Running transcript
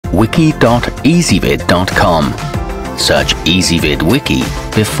wiki.ezvid.com. Search Ezvid Wiki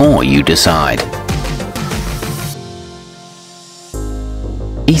before you decide.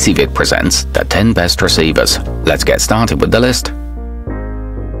 Ezvid presents the 10 best receivers. Let's get started with the list.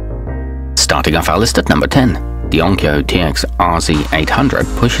 Starting off our list at number 10, the Onkyo TX-RZ800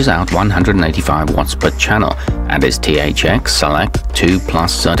 pushes out 185 watts per channel and is THX Select 2+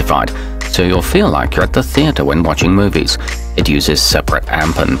 certified, so you'll feel like you're at the theater when watching movies. It uses separate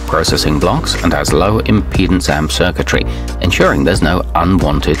amp and processing blocks and has low impedance amp circuitry, ensuring there's no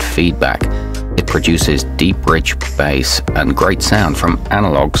unwanted feedback. It produces deep, rich bass and great sound from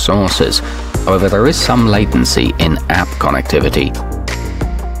analog sources. However, there is some latency in app connectivity.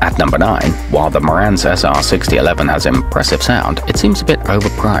 At number 9, while the Marantz SR6011 has impressive sound, it seems a bit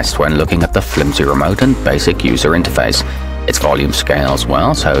overpriced when looking at the flimsy remote and basic user interface. Its volume scales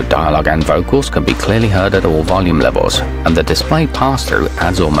well, so dialogue and vocals can be clearly heard at all volume levels, and the display pass-through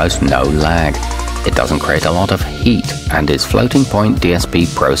adds almost no lag. It doesn't create a lot of heat and is floating point DSP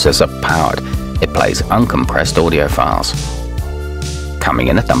processor powered. It plays uncompressed audio files. Coming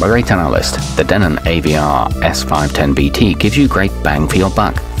in at number 8 on our list, the Denon AVR S510BT gives you great bang for your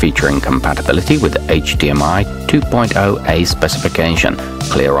buck, featuring compatibility with HDMI 2.0A specification,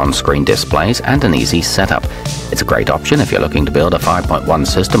 clear on-screen displays and an easy setup. It's a great option if you're looking to build a 5.1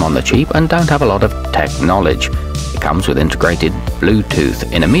 system on the cheap and don't have a lot of tech knowledge. It comes with integrated Bluetooth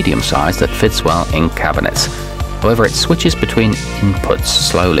in a medium size that fits well in cabinets. However, it switches between inputs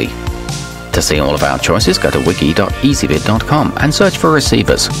slowly. To see all of our choices, go to wiki.ezvid.com and search for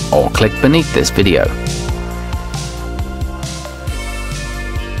receivers, or click beneath this video.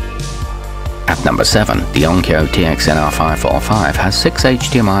 At number 7, the Onkyo TX-NR545 has 6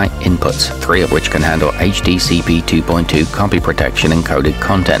 HDMI inputs, 3 of which can handle HDCP 2.2 copy protection encoded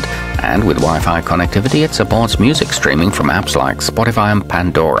content, and with Wi-Fi connectivity it supports music streaming from apps like Spotify and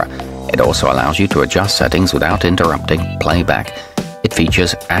Pandora. It also allows you to adjust settings without interrupting playback. It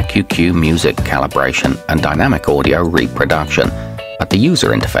features AccuQ music calibration and dynamic audio reproduction, but the user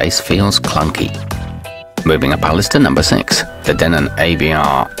interface feels clunky. Moving up our list to number 6, the Denon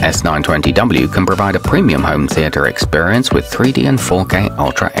AVR S920W can provide a premium home theater experience with 3D and 4K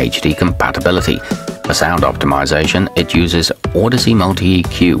Ultra HD compatibility. For sound optimization, it uses Audyssey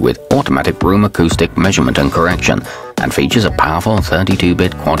Multi-EQ with automatic room acoustic measurement and correction, and features a powerful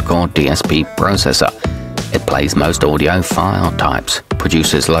 32-bit quad-core DSP processor. It plays most audio file types,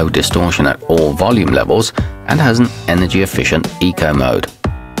 produces low distortion at all volume levels, and has an energy-efficient eco mode.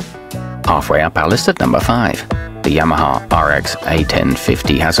 Halfway up our list at number 5, the Yamaha RX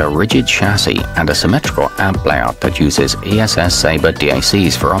A1050 has a rigid chassis and a symmetrical amp layout that uses ESS Sabre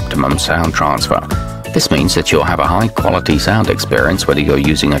DACs for optimum sound transfer. This means that you'll have a high-quality sound experience whether you're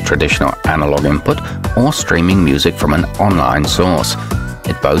using a traditional analog input or streaming music from an online source.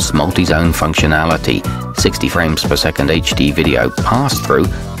 It boasts multi-zone functionality, 60 frames per second HD video pass-through,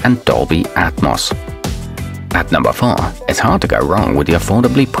 and Dolby Atmos. At number 4, it's hard to go wrong with the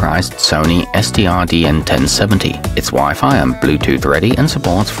affordably priced Sony STRDN1070. It's Wi-Fi and Bluetooth ready and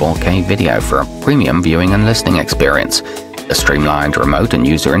supports 4K video for a premium viewing and listening experience. The streamlined remote and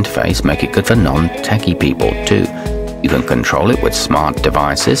user interface make it good for non-techie people too. You can control it with smart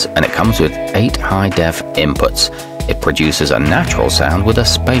devices, and it comes with 8 high-def inputs. It produces a natural sound with a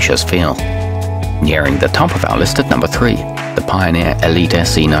spacious feel. Nearing the top of our list at number 3, the Pioneer Elite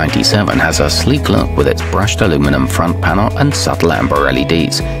SC97 has a sleek look with its brushed aluminum front panel and subtle amber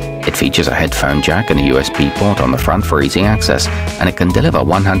LEDs. It features a headphone jack and a USB port on the front for easy access, and it can deliver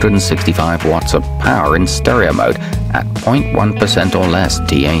 165 watts of power in stereo mode at 0.1% or less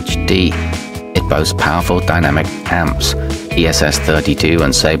DHD. It boasts powerful dynamic amps, ESS32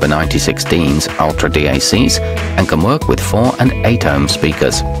 and Sabre 9016's Ultra DACs, and can work with 4 and 8 ohm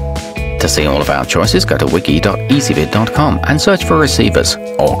speakers. To see all of our choices, go to wiki.ezvid.com and search for receivers,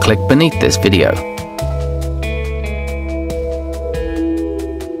 or click beneath this video.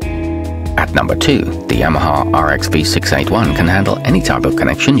 At number 2, the Yamaha RX V681 can handle any type of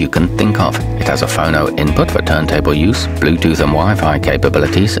connection you can think of. It has a phono input for turntable use, Bluetooth and Wi-Fi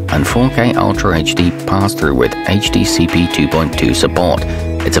capabilities, and 4K Ultra HD pass-through with HDCP 2.2 support.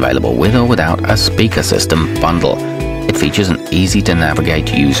 It's available with or without a speaker system bundle. It features an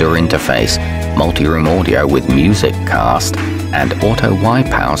easy-to-navigate user interface, multi-room audio with music cast, and auto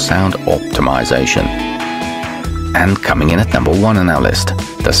Y-Power sound optimization. And coming in at number 1 on our list,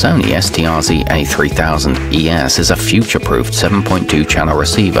 the Sony STRZ-A3000ES is a future-proofed 7.2 channel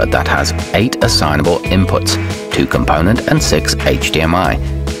receiver that has 8 assignable inputs, 2 component and 6 HDMI.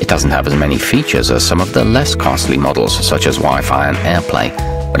 It doesn't have as many features as some of the less costly models such as Wi-Fi and AirPlay,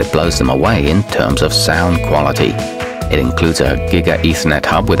 but it blows them away in terms of sound quality. It includes a Giga Ethernet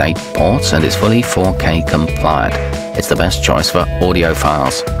hub with 8 ports and is fully 4K compliant. It's the best choice for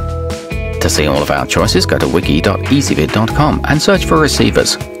audiophiles. To see all of our choices, go to wiki.ezvid.com and search for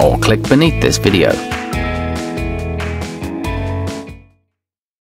receivers, or click beneath this video.